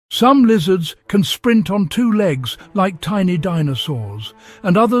Some lizards can sprint on two legs like tiny dinosaurs,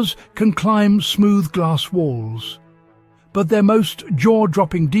 and others can climb smooth glass walls. But their most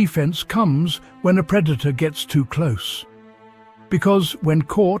jaw-dropping defense comes when a predator gets too close. Because when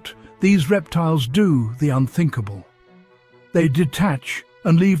caught, these reptiles do the unthinkable. They detach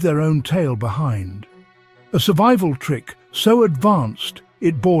and leave their own tail behind. A survival trick so advanced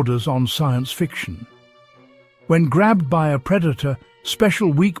it borders on science fiction. When grabbed by a predator,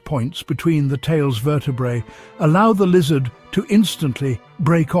 special weak points between the tail's vertebrae allow the lizard to instantly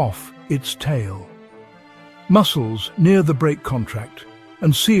break off its tail. Muscles near the break contract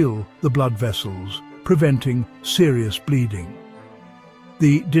and seal the blood vessels, preventing serious bleeding.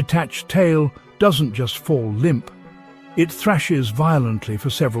 The detached tail doesn't just fall limp. It thrashes violently for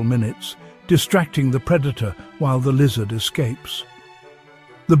several minutes, distracting the predator while the lizard escapes.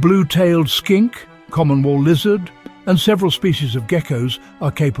 The blue-tailed skink, common wall lizard, and several species of geckos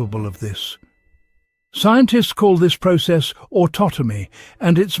are capable of this. Scientists call this process autotomy,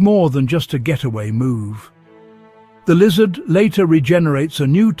 and it's more than just a getaway move. The lizard later regenerates a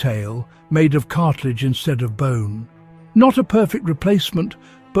new tail made of cartilage instead of bone. Not a perfect replacement,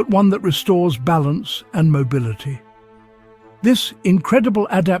 but one that restores balance and mobility. This incredible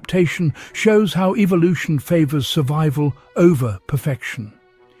adaptation shows how evolution favors survival over perfection,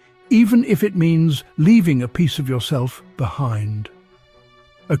 even if it means leaving a piece of yourself behind.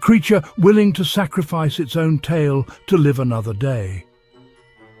 A creature willing to sacrifice its own tail to live another day.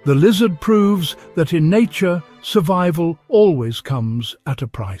 The lizard proves that in nature, survival always comes at a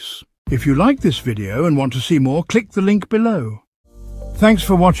price. If you like this video and want to see more, click the link below. Thanks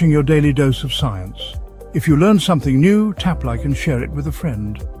for watching your daily dose of science. If you learned something new, tap like and share it with a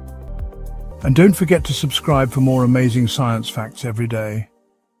friend. And don't forget to subscribe for more amazing science facts every day.